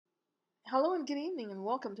Hello and good evening, and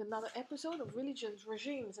welcome to another episode of Religions,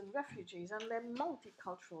 Regimes, and Refugees and their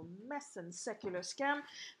multicultural mess and secular scam.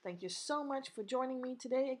 Thank you so much for joining me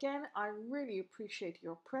today again. I really appreciate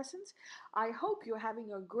your presence. I hope you're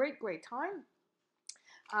having a great time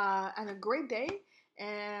and a great day.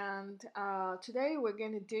 And today we're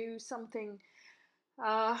going to do something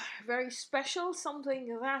very special,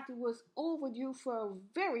 something that was overdue for a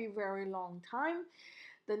very long time: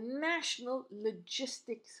 the National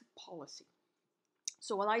Logistics Policy.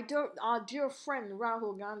 So, our dear friend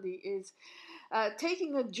Rahul Gandhi is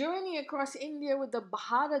taking a journey across India with the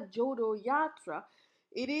Bharat Jodo Yatra.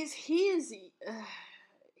 It is his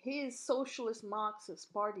socialist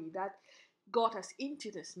Marxist party that got us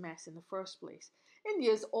into this mess in the first place. Bharat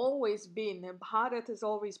has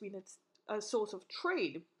always been a source of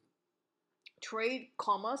trade,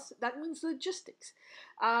 commerce, that means logistics.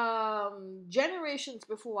 Generations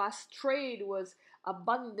before us, trade was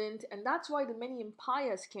abundant, and that's why the many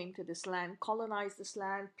empires came to this land, colonized this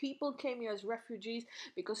land. People came here as refugees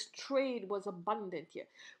because trade was abundant here.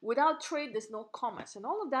 Without trade, there's no commerce, and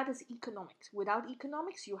all of that is economics. Without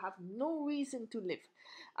economics, you have no reason to live,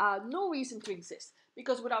 no reason to exist,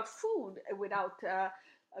 because without food, without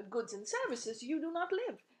goods and services, you do not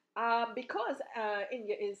live. Because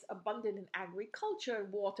India is abundant in agriculture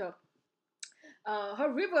and water.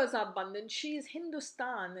 Her rivers are abundant. She is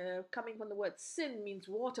Hindustan, coming from the word Sind, means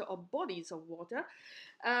water or bodies of water.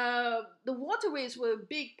 The waterways were a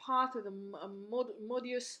big part of the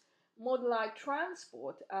modalized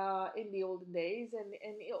transport in the olden days, and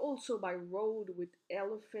also by road with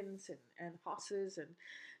elephants and horses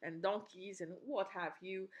and donkeys and what have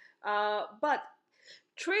you. But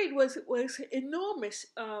trade was enormous,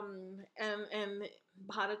 and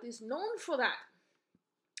Bharat is known for that.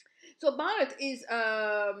 So Bharat is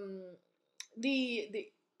the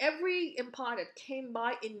every empire that came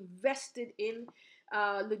by invested in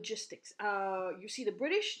logistics. You see, the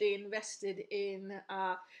British, they invested in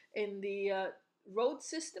the road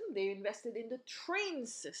system, they invested in the train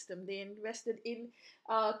system, they invested in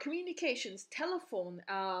communications, telephone,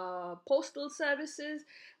 postal services,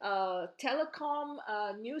 telecom,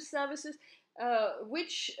 news services,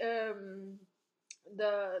 which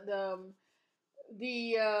the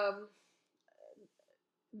the um,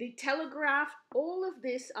 the telegraph, all of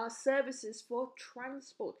this are services for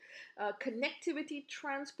transport, connectivity,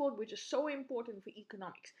 transport, which is so important for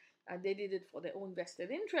economics. They did it for their own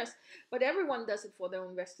vested interest, but everyone does it for their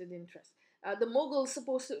own vested interest. The Mughals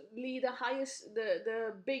supposed to lead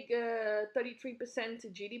the big 33%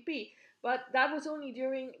 GDP, but that was only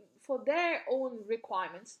for their own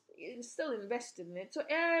requirements. It is still invested in it. So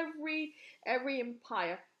every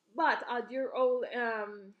empire, but our dear old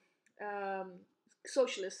um,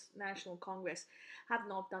 Socialist National Congress have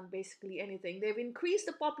not done basically anything. They've increased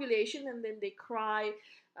the population, and then they cry,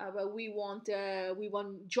 well, we want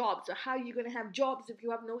jobs. So how are you going to have jobs if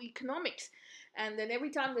you have no economics? And then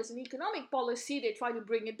every time there's an economic policy, they try to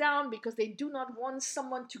bring it down because they do not want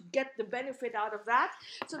someone to get the benefit out of that,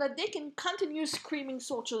 so that they can continue screaming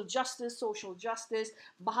social justice,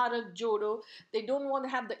 Bharat Jodo. They don't want to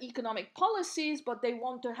have the economic policies, but they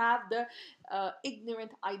want to have the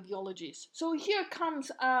ignorant ideologies. So here comes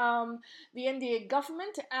the NDA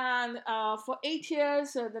government, and for 8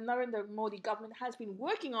 years, the Narendra Modi government has been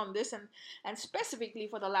working on this, and specifically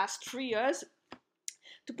for the last 3 years,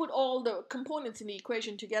 to put all the components in the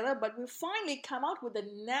equation together. But we finally come out with the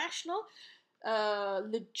National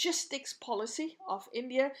Logistics Policy of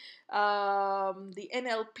India, the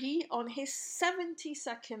NLP, on his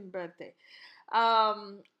 72nd birthday.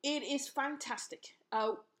 It is fantastic.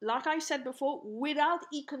 Like I said before, without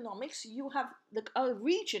economics, you have a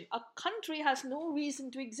country has no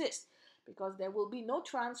reason to exist, because there will be no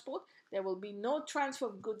transport, there will be no transfer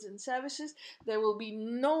of goods and services, there will be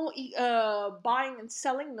no buying and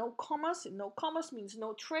selling, no commerce. No commerce means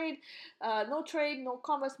no trade. No trade, no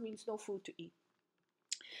commerce means no food to eat.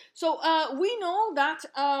 So we know that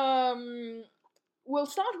we'll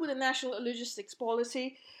start with the National Logistics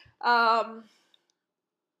Policy.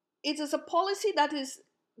 It is a policy that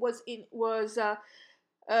was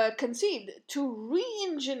conceived to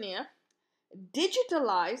re-engineer,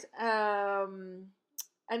 digitalize,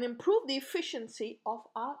 and improve the efficiency of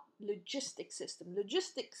our logistics system.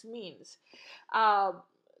 Logistics means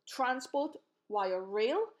transport via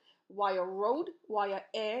rail, via road, via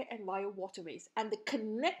air, and via waterways, and the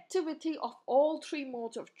connectivity of all three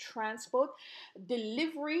modes of transport,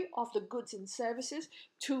 delivery of the goods and services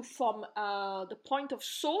from the point of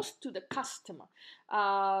source to the customer,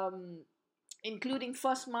 including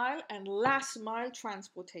first mile and last mile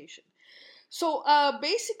transportation. So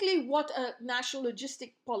basically, what a national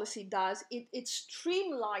logistic policy does, it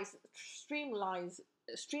streamlines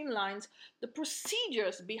streamlines the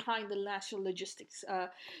procedures behind the logistics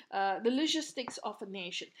of a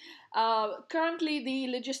nation. Currently, the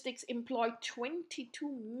logistics employ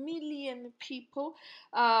 22 million people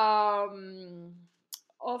of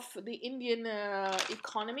the Indian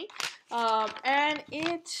economy, and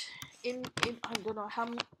I don't know how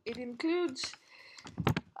it includes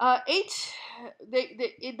eight.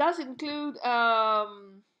 It does include how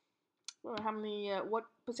many what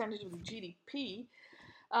percentage of the GDP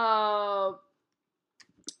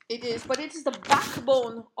it is, but it is the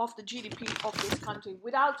backbone of the GDP of this country.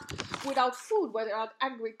 Without food, without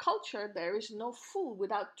agriculture, there is no food.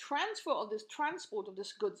 Without transport of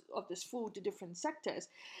this goods of this food to different sectors,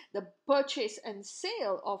 the purchase and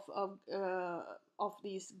sale of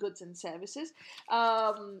these goods and services,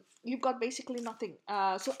 you've got basically nothing.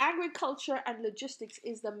 So agriculture and logistics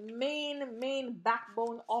is the main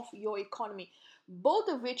backbone of your economy, both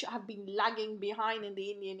of which have been lagging behind in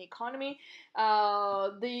the Indian economy.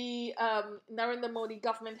 The Narendra Modi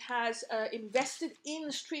government has invested in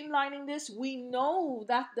streamlining this. We know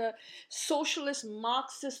that the socialist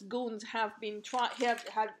Marxist goons have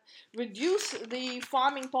reduced the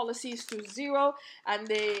farming policies to zero, and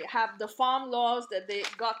they have the farm laws that they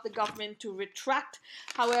got the government to retract.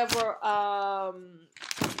 However,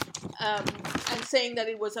 and saying that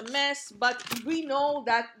it was a mess, but we know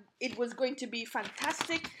that it was going to be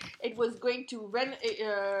fantastic. It was going to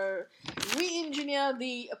re-engineer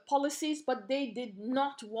the policies, but they did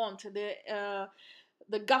not want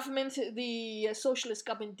the government, the socialist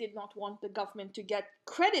government did not want the government to get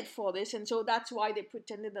credit for this, and so that's why they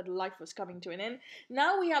pretended that life was coming to an end.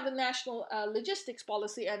 Now we have the national logistics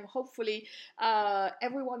policy, and hopefully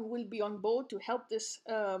everyone will be on board to help this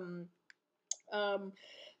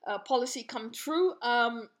policy come true.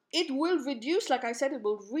 It will reduce, like I said, it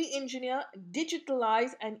will re-engineer,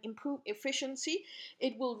 digitalize, and improve efficiency.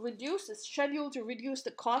 It will reduce, it's scheduled to reduce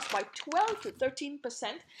the cost by 12 to 13%.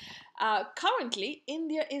 Currently,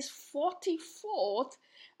 India is 44th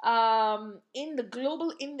in the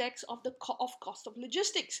global index of the cost of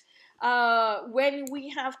logistics. When we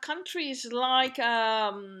have countries like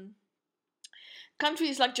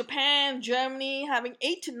Japan, Germany having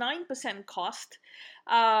 8 to 9% cost.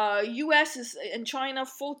 U.S. is and China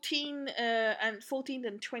 14 and 14th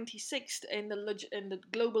and 26th in the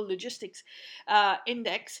global logistics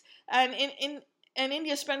index, and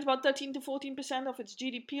India spends about 13 to 14% of its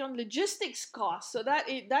GDP on logistics costs. So that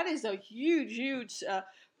is a huge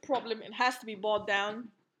problem. It has to be brought down.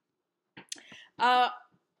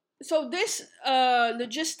 So this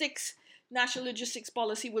national logistics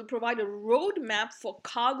policy will provide a roadmap for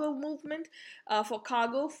cargo movement, for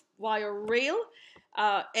cargo via rail,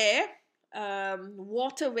 air,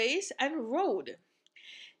 waterways, and road.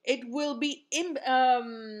 It will be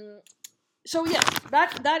so yeah,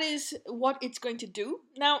 that is what it's going to do.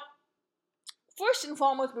 Now, first and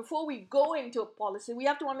foremost, before we go into a policy, we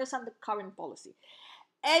have to understand the current policy.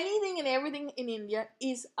 Anything and everything in India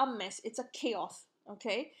is a mess. It's a chaos.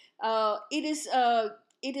 Okay, it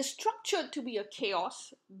is structured to be a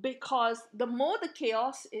chaos, because the more the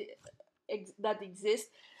chaos that exists,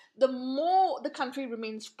 the more the country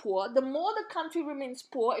remains poor. The more the country remains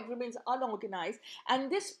poor, it remains unorganized.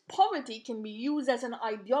 And this poverty can be used as an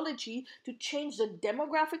ideology to change the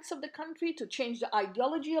demographics of the country, to change the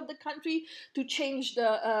ideology of the country, to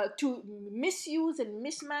misuse and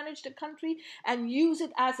mismanage the country, and use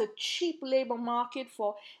it as a cheap labor market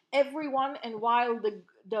for everyone. And while the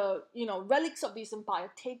relics of this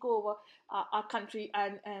empire take over our country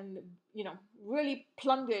and really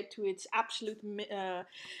plunder it to its absolute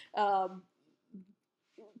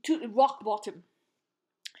to rock bottom.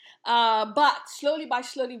 But slowly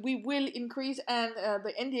we will increase, and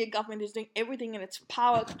the India government is doing everything in its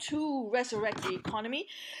power to resurrect the economy.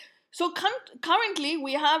 So currently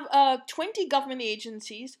we have 20 government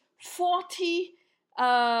agencies, 40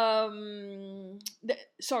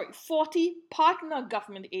 partner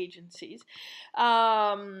government agencies.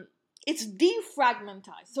 It's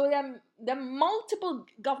defragmentized. So there are multiple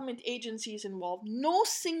government agencies involved. No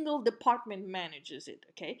single department manages it,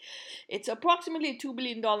 okay? It's approximately a $2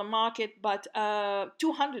 billion market, but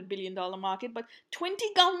 $200 billion market, but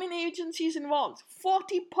 20 government agencies involved,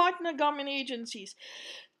 40 partner government agencies,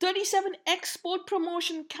 37 export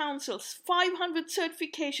promotion councils, 500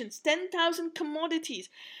 certifications, 10,000 commodities.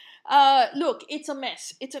 Look, it's a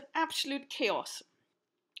mess. It's an absolute chaos.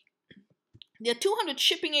 There are 200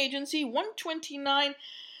 shipping agency, 129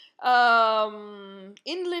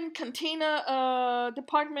 inland container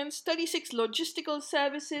departments, 36 logistical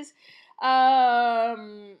services,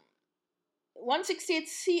 Um, 168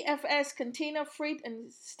 CFS container freight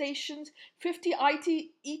and stations, 50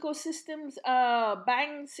 IT ecosystems,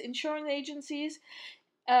 banks, insurance agencies,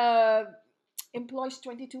 uh, employs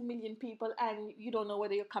 22 million people, and you don't know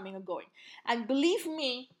whether you're coming or going. And believe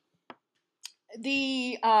me,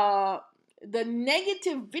 the uh, the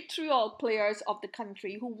negative vitriol players of the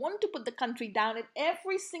country who want to put the country down at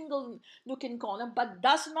every single nook and corner, but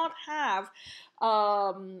does not have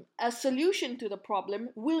a solution to the problem,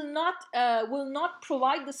 will not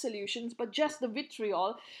provide the solutions, but just the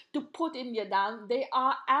vitriol to put India down. They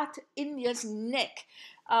are at India's neck.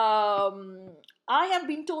 Um, I have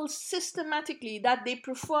been told systematically that they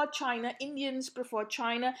prefer China. Indians prefer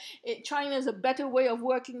China. China is a better way of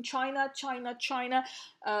working. China. China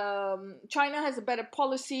has a better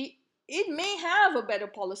policy. It may have a better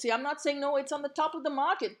policy. I'm not saying no, it's on the top of the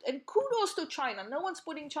market. And kudos to China. No one's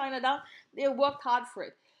putting China down. They worked hard for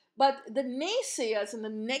it. But the naysayers and the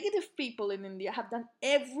negative people in India have done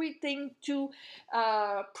everything to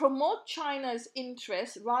promote China's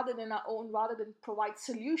interests rather than our own, rather than provide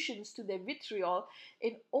solutions to their vitriol,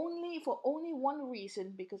 for only one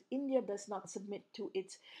reason: because India does not submit to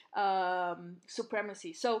its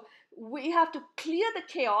supremacy. So we have to clear the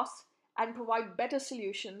chaos and provide better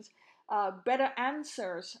solutions, better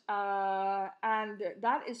answers, and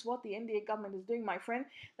that is what the NDA government is doing, my friend.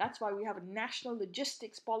 That's why we have a national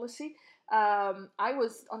logistics policy. I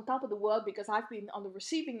was on top of the world because I've been on the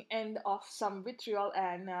receiving end of some vitriol,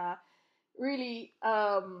 and really,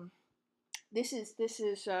 this is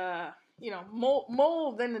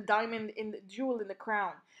more than a diamond in the jewel in the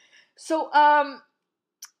crown. So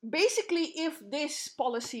basically, if this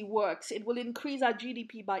policy works, it will increase our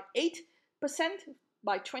GDP by 8%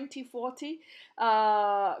 by 2040,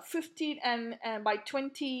 15 and by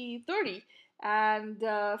 2030, and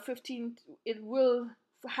 15. It will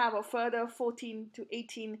have a further 14 to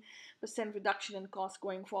 18% reduction in cost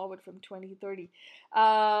going forward from 2030.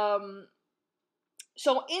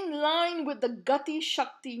 So, in line with the Gati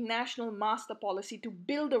Shakti National Master Policy to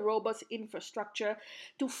build a robust infrastructure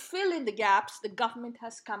to fill in the gaps, the government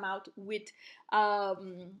has come out with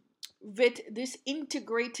this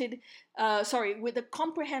integrated, with a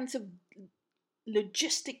comprehensive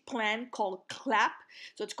logistic plan called CLAP.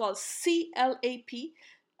 So it's called CLAP,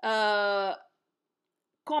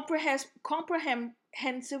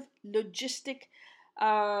 comprehensive logistic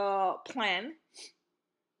plan.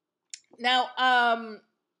 Now,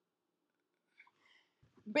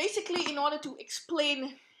 basically, in order to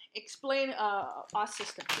explain our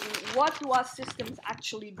systems, what do our systems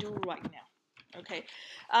actually do right now? Okay,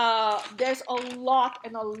 there's a lot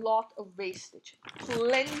of wastage,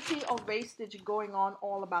 plenty of wastage going on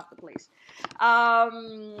all about the place.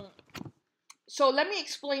 So let me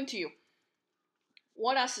explain to you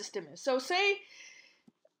what our system is. So say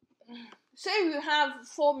we have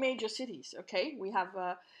 4 major cities. Okay, we have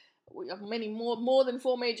many more than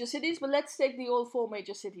 4 major cities, but let's take the old 4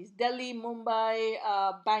 major cities: Delhi, Mumbai,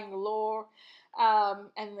 Bangalore,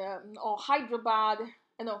 or Hyderabad.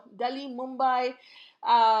 No, Delhi, Mumbai,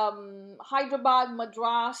 Hyderabad,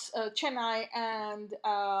 Madras, Chennai, and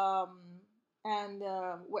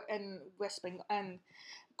West Bengal and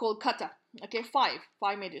Kolkata. Okay, 5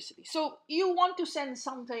 major cities. So you want to send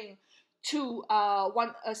something to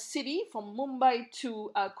a city from Mumbai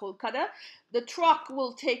to Kolkata. The truck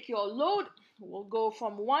will take your load, will go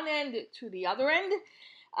from one end to the other end.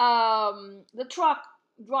 The truck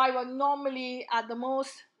driver normally at the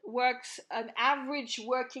most works, an average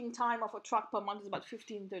working time of a truck per month is about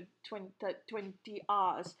 15 to 20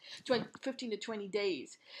 hours, 15 to 20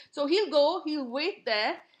 days. So he'll wait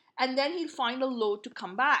there, and then he'll find a load to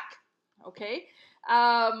come back. Okay.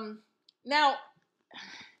 Now,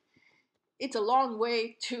 it's a long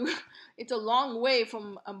way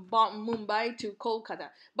from Mumbai to Kolkata.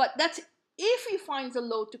 But that's if he finds a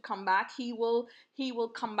load to come back, he will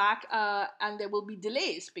come back, and there will be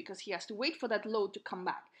delays because he has to wait for that load to come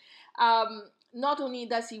back. Not only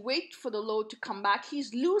does he wait for the load to come back,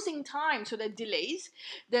 he's losing time. So there are delays,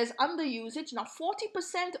 there's underusage. Now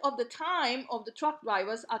 40% of the time of the truck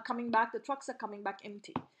drivers are coming back, the trucks are coming back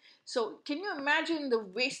empty. So can you imagine the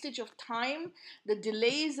wastage of time, the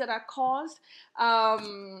delays that are caused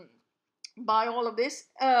by all of this?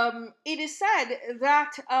 It is said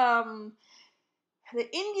that the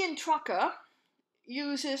Indian trucker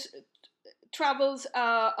travels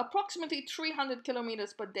approximately 300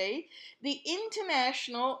 kilometers per day. The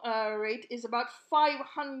international rate is about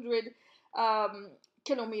 500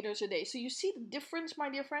 kilometers a day. So you see the difference, my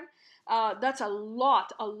dear friend. That's a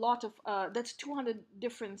lot of that's 200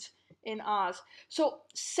 difference in hours. So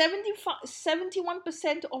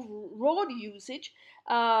 71% of road usage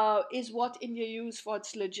is what India uses for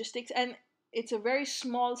its logistics, and it's a very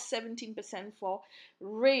small 17% for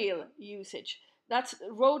rail usage. That's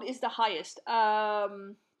road is the highest.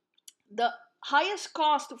 The highest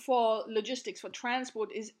cost for logistics for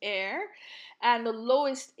transport is air, and the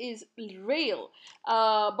lowest is rail.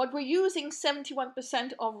 But we're using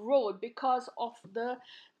 71% of road because of the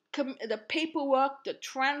paperwork, the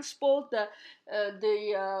transport, the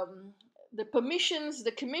permissions,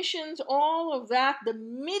 the commissions, all of that. The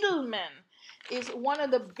middleman is one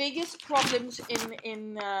of the biggest problems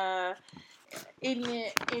in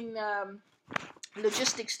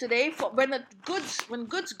logistics today. For when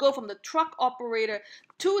goods go from the truck operator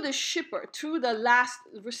to the shipper, to the last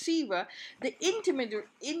receiver, the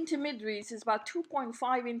intermediaries is about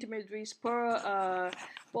 2.5 intermediaries per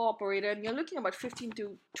operator, and you're looking about 15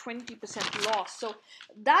 to 20% loss. So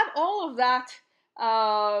that all of that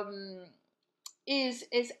um, is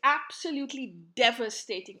absolutely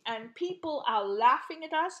devastating, and people are laughing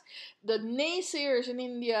at us. The naysayers in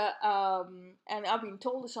India, and I've been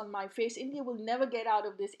told this on my face, India will never get out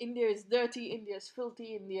of this. India is dirty, India is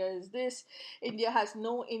filthy, India is this, India has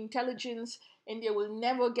no intelligence, India will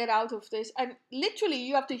never get out of this. And literally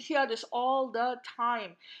you have to hear this all the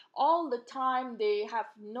time. All the time. They have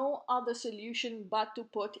no other solution but to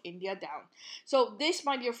put India down. So this,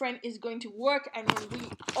 my dear friend, is going to work, and we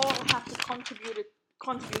all have to contribute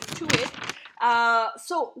to it.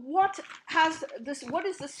 So what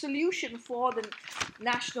is the solution for the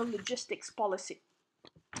national logistics policy?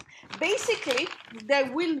 Basically,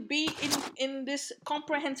 there will be in this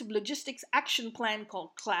comprehensive logistics action plan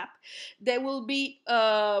called CLAP, there will be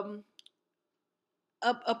a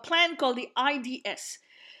plan called the IDS,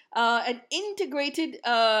 an integrated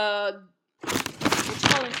it's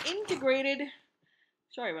called an integrated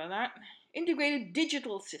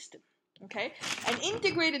digital system. Okay, an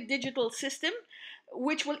integrated digital system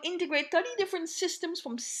which will integrate 30 different systems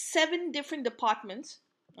from 7 different departments,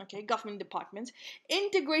 okay, government departments,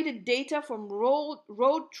 integrated data from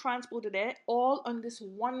road transport and air, all on this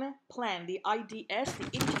one plan, the IDS, the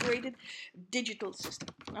integrated digital system.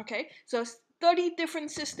 Okay, so 30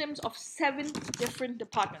 different systems of 7 different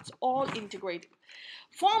departments, all integrated.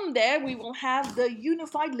 From there, we will have the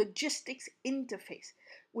unified logistics interface,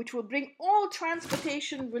 which will bring all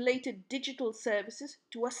transportation related digital services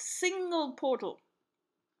to a single portal.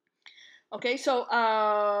 Okay, so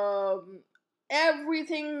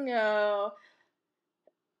everything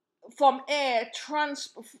from air,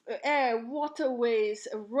 waterways,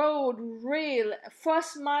 road, rail,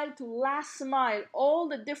 first mile to last mile, all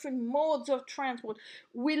the different modes of transport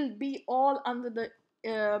will be all under the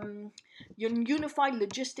unified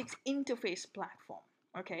logistics interface platform.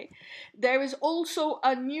 Okay, there is also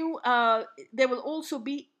a new. There will also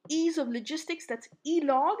be ease of logistics. That's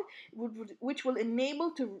e-log, which will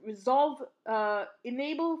enable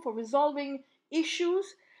for resolving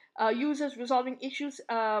issues. Users resolving issues,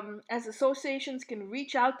 as associations can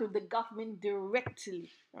reach out to the government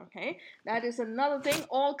directly. Okay, that is another thing,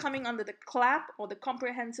 all coming under the CLAP, or the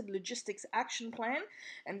Comprehensive Logistics Action Plan.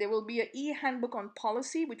 And there will be an e-handbook on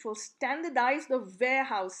policy which will standardize the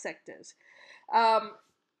warehouse sectors.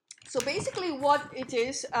 So basically what it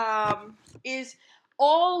is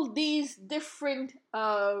all these different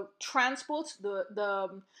transports,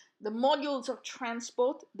 the modules of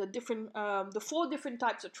transport, the 4 different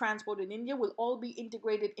types of transport in India will all be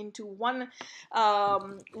integrated into one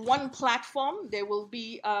platform. There will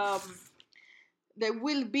be a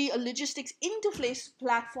logistics interface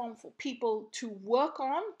platform for people to work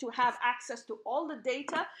on, to have access to all the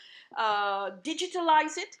data,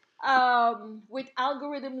 digitalize it with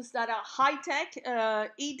algorithms that are high-tech,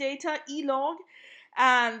 e-data, e-log,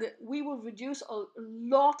 and we will reduce a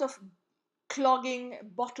lot of clogging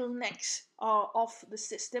bottlenecks of the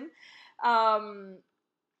system.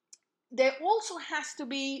 There also has to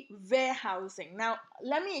be warehousing. Now,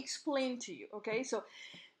 let me explain to you. Okay, so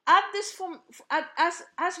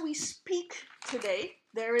as we speak today,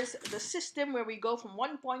 there is the system where we go from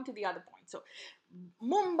one point to the other point. So,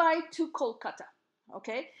 Mumbai to Kolkata.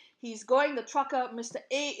 Okay, the trucker, Mr.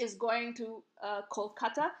 A, is going to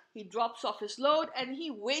Kolkata. He drops off his load and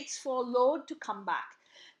he waits for a load to come back.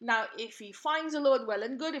 Now, if he finds a load, well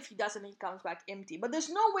and good. If he doesn't, he comes back empty. But there's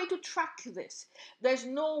no way to track this. There's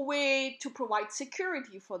no way to provide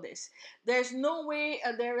security for this. There's no way.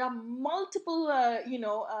 There are multiple,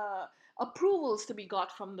 approvals to be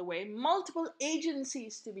got from the way, multiple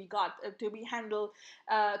agencies to be got to be handled,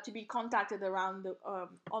 to be contacted around the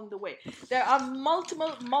on the way. There are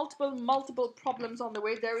multiple problems on the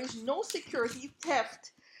way. There is no security,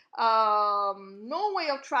 theft, no way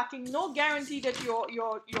of tracking, no guarantee that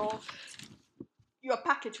your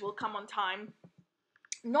package will come on time.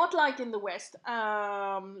 Not like in the West,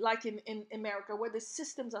 like in America, where the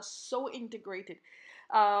systems are so integrated.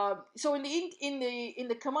 So in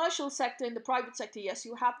the commercial sector, in the private sector, yes,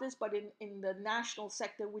 you have this, but in the national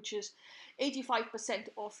sector, which is 85%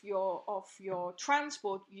 of your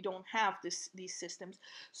transport, you don't have these systems.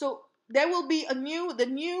 So there will be the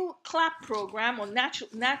new CLAP program, or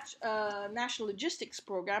National Logistics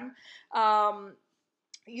Program,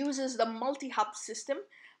 uses the multi-hub system,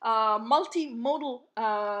 multimodal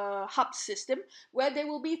hub system, where there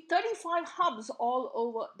will be 35 hubs all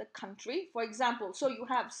over the country. For example, so you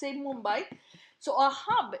have, say, Mumbai. So a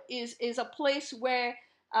hub is a place where,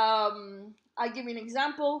 I give you an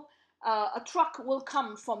example. A truck will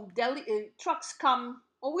come from Delhi. Trucks come,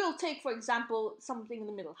 or we'll take, for example, something in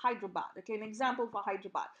the middle, Hyderabad. Okay, an example for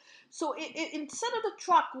Hyderabad. So instead of the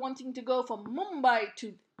truck wanting to go from Mumbai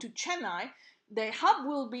to Chennai, the hub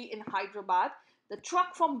will be in Hyderabad. The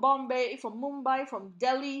truck from Bombay, from Mumbai, from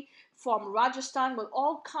Delhi, from Rajasthan will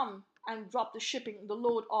all come and drop the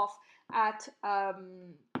load off at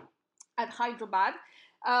Hyderabad,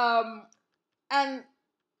 and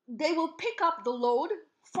they will pick up the load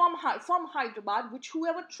from Hyderabad, which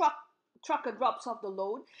whoever trucker drops off the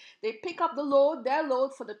load, they pick up their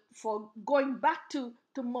load for going back to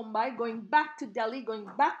Mumbai, going back to Delhi, going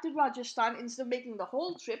back to Rajasthan, instead of making the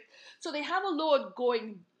whole trip. So they have a load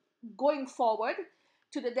going forward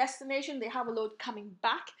to the destination. They have a load coming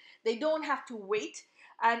back. They don't have to wait.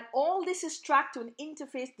 And all this is tracked to an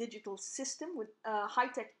interface digital system with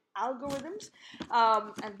high-tech algorithms.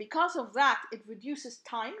 And because of that, it reduces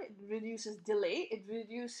time, it reduces delay, it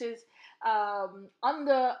reduces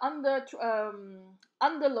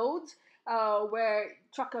underloads, where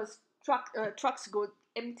trucks go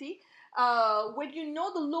empty. When you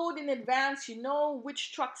know the load in advance, you know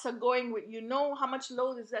which trucks are going with, you know how much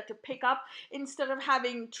load is there to pick up, instead of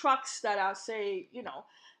having trucks that are, say,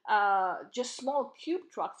 just small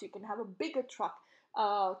cube trucks. You can have a bigger truck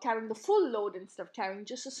carrying the full load instead of carrying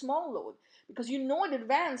just a small load, because you know in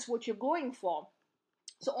advance what you're going for.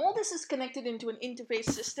 So all this is connected into an interface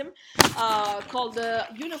system called the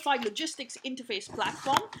Unified Logistics Interface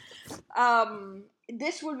Platform.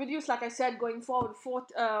 This will reduce, like I said, going forward,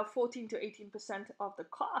 14 to 18% of the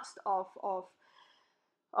cost of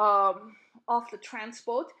the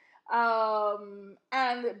transport.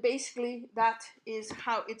 And basically that is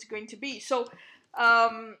how it's going to be. So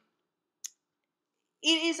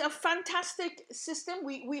it is a fantastic system.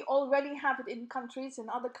 We already have it in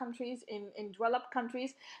other countries, in developed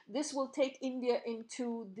countries. This will take India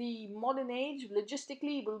into the modern age.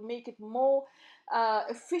 Logistically, it will make it more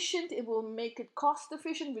efficient. It will make it cost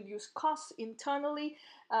efficient, reduce costs internally,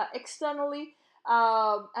 externally.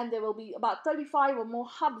 And there will be about 35 or more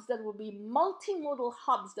hubs that will be multimodal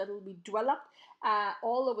hubs that will be developed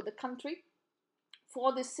all over the country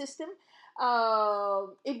for this system.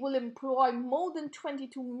 It will employ more than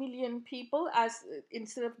 22 million people, as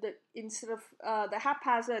instead of the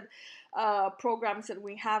haphazard programs that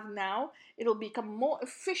we have now. It'll become more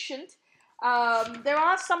efficient. There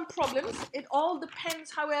are some problems. It all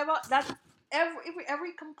depends, however, that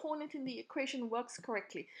every component in the equation works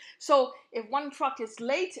correctly. So if one truck is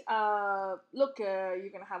late, you're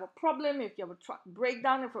going to have a problem. If you have a truck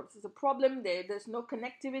breakdown, if there's a problem, there's no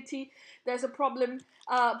connectivity, there's a problem.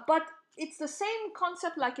 But it's the same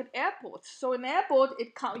concept like at airports. So in airport,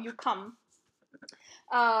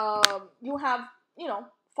 you have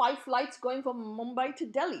 5 flights going from Mumbai to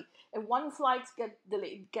Delhi. If one flight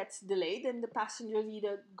gets delayed, then the passengers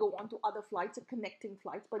either go on to other flights or connecting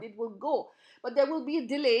flights, but it will go. But there will be a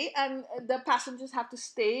delay, and the passengers have to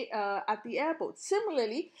stay at the airport.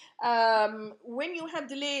 Similarly, when you have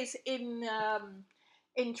delays in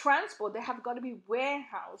transport, there have got to be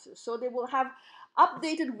warehouses. So they will have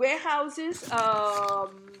updated warehouses,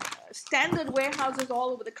 standard warehouses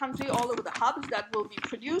all over the country, all over the hubs that will be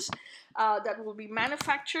produced, that will be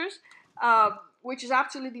manufacturers, which is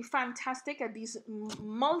absolutely fantastic at these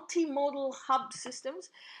multimodal hub systems.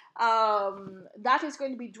 That is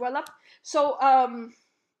going to be developed. So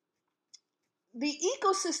the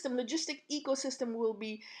logistic ecosystem will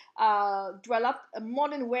be developed, a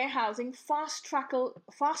modern warehousing,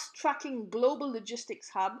 fast-tracking global logistics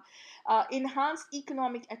hub, enhanced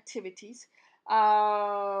economic activities,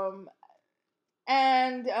 and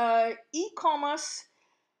e-commerce,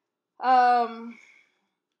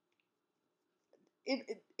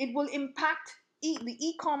 it will impact the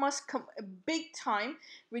e-commerce big time.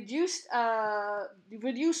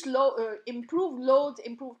 Improved loads,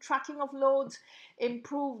 improved tracking of loads,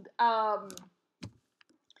 improved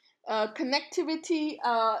connectivity.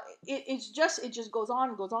 It just goes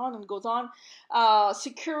on, goes on, and goes on.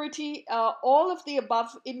 Security, all of the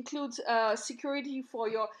above includes security for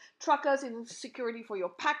your truckers and security for your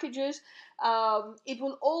packages. It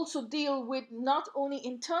will also deal with not only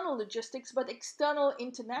internal logistics but external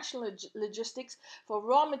international logistics for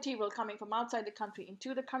raw material coming from outside the country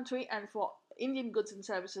into the country, and for Indian goods and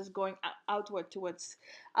services going outward towards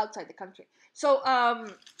outside the country. So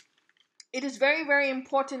it is very, very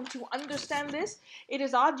important to understand this. It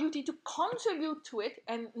is our duty to contribute to it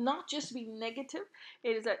and not just be negative.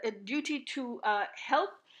 It is a duty to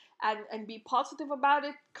help and be positive about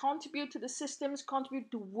it, contribute to the systems,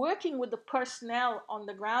 contribute to working with the personnel on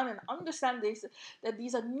the ground, and understand this, that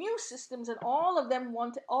these are new systems, and all of them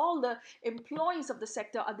all the employees of the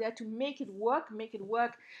sector are there to make it work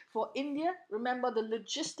for India. Remember, the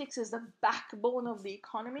logistics is the backbone of the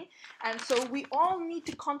economy, and so we all need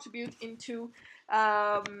to contribute into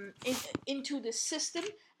the system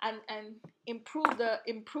and improve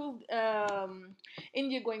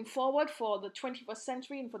India going forward for the 21st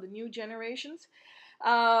century and for the new generations.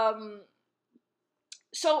 One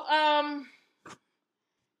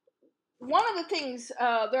of the things,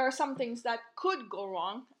 there are some things that could go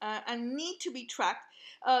wrong and need to be tracked.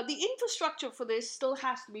 The infrastructure for this still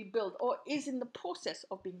has to be built, or is in the process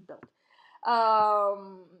of being built.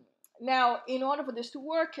 Now, in order for this to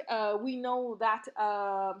work, we know that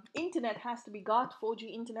internet has to be got,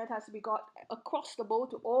 4G internet has to be got across the board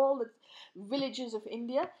to all the villages of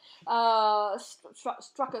India.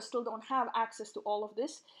 Truckers still don't have access to all of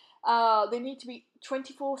this. There need to be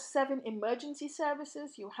 24/7 emergency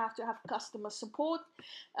services. You have to have customer support.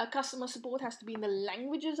 Customer support has to be in the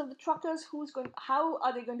languages of the truckers. How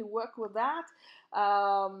are they going to work with that?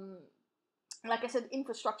 Like I said,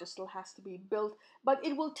 infrastructure still has to be built, but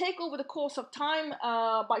it will take over the course of time.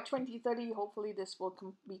 By 2030, hopefully this will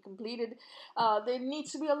be completed. There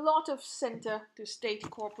needs to be a lot of center to state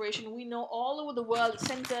cooperation. We know all over the world,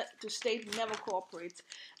 center to state never cooperates.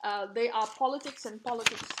 They are politics and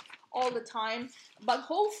politics all the time, but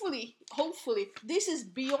hopefully this is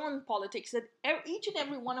beyond politics, that each and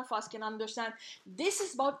every one of us can understand this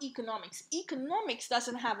is about economics. Economics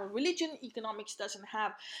doesn't have a religion. Economics doesn't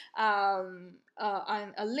have a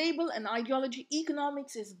label, an ideology.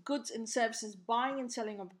 Economics is goods and services, buying and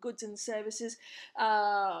selling of goods and services,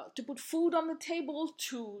 to put food on the table,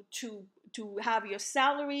 to have your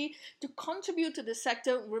salary, to contribute to the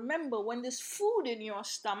sector. Remember, when there's food in your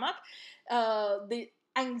stomach, the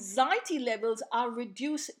anxiety levels are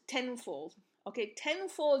reduced tenfold. Okay,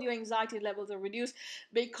 tenfold your anxiety levels are reduced,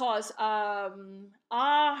 because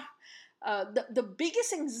the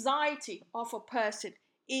biggest anxiety of a person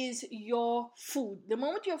is your food. The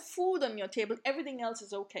moment you have food on your table, everything else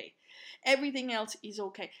is okay. Everything else is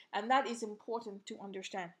okay, and that is important to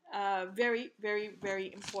understand. Very, very,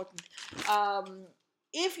 very important.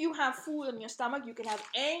 If you have food in your stomach, you can have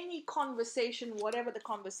any conversation, whatever the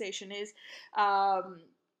conversation is.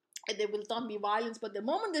 There will not be violence, but the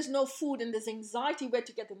moment there's no food and there's anxiety where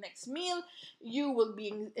to get the next meal, you will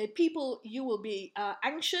be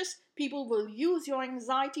anxious. People will use your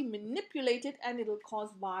anxiety, manipulate it, and it'll cause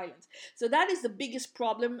violence. So that is the biggest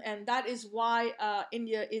problem, and that is why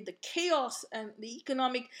India, in the chaos and the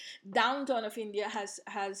economic downturn of India,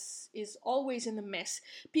 is always in a mess.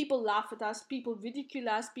 People laugh at us, people ridicule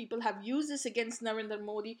us, people have used this against Narendra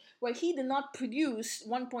Modi, where he did not produce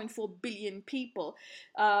 1.4 billion people,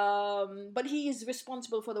 but he is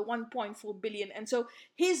responsible for the 1.4 billion, and so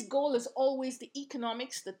his goal is always the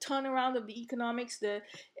economics, the turnaround of the economics, the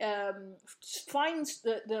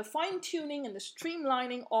fine-tuning and the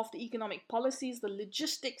streamlining of the economic policies, the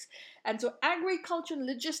logistics. And so agriculture and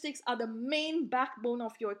logistics are the main backbone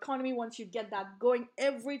of your economy. Once you get that going,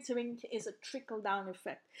 everything is a trickle-down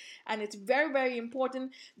effect, and it's very, very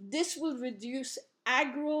important. This will reduce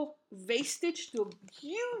agro wastage to a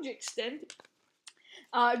huge extent.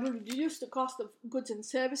 It will reduce the cost of goods and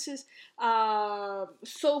services.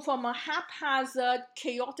 So from a haphazard,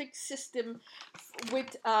 chaotic system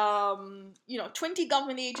with 20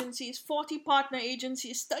 government agencies, 40 partner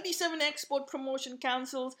agencies, 37 export promotion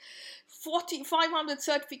councils, 500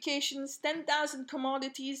 certifications, 10,000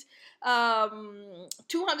 commodities,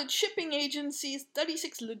 200 shipping agencies,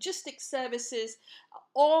 36 logistics services,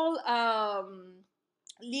 all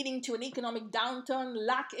leading to an economic downturn,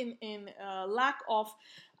 lack of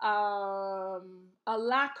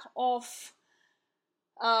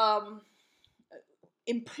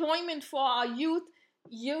employment for our youth,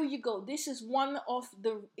 here you go. This is one of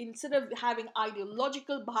the, instead of having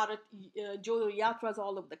ideological Bharat Jodo Yatras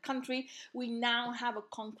all over the country, we now have a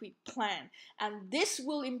concrete plan. And this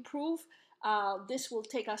will improve. This will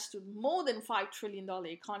take us to more than $5 trillion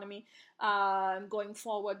economy. Going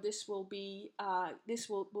forward, this will be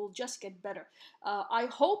will just get better. I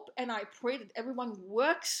hope and I pray that everyone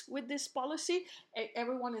works with this policy.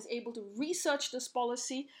 Everyone is able to research this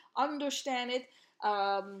policy, understand it,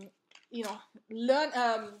 um, you know, learn,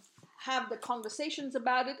 have the conversations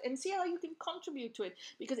about it, and see how you can contribute to it,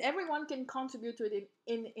 because everyone can contribute to it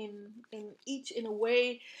in each in a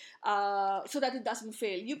way, so that it doesn't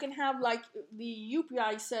fail. You can have like the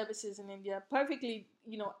UPI services in India, perfectly,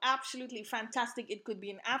 absolutely fantastic. It could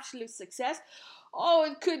be an absolute success, or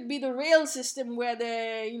it could be the rail system where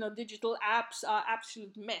the digital apps are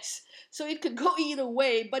absolute mess. So it could go either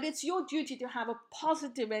way, but it's your duty to have a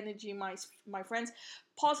positive energy, my friends.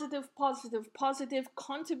 Positive, positive, positive.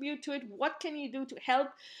 Contribute to it. What can you do to help?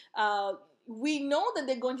 We know that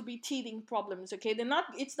they're going to be teething problems. Okay, they're not.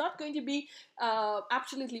 It's not going to be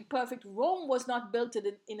absolutely perfect. Rome was not built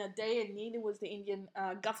in a day, and neither was the Indian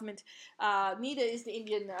government. Neither is the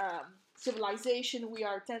Indian. Civilization. We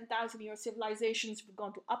are 10,000-year civilizations. We've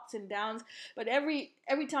gone to ups and downs, but every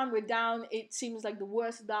time we're down, it seems like the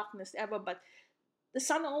worst darkness ever. But the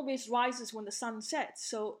sun always rises when the sun sets.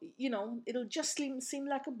 So, it'll just seem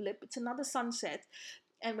like a blip. It's another sunset.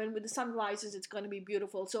 And when the sun rises, it's going to be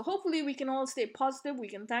beautiful. So hopefully we can all stay positive. We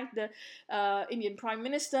can thank the Indian Prime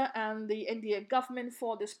Minister and the India government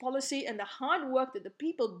for this policy and the hard work that the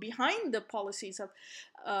people behind the policies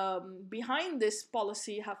behind this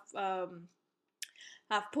policy have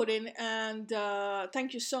put in. And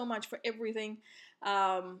thank you so much for everything.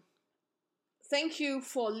 Thank you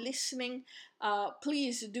for listening.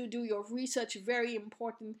 Please do your research, very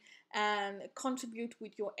important, and contribute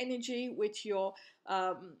with your energy, with your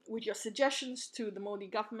suggestions to the Modi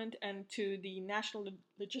government and to the national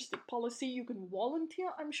logistic policy. You can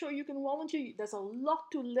volunteer. I'm sure you can volunteer. There's a lot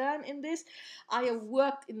to learn in this. I have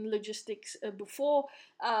worked in logistics before.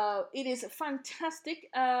 It is fantastic.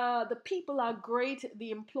 The people are great.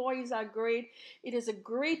 The employees are great. It is a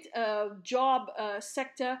great job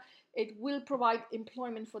sector. It will provide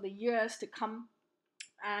employment for the years to come.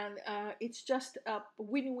 And it's just a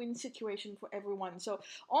win-win situation for everyone. So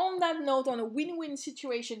on that note, on a win-win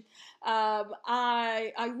situation,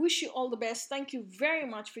 I wish you all the best. Thank you very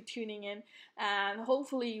much for tuning in, and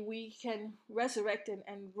hopefully we can resurrect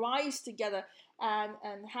and rise together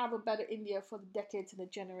and have a better India for the decades and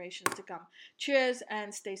the generations to come. Cheers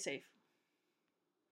and stay safe.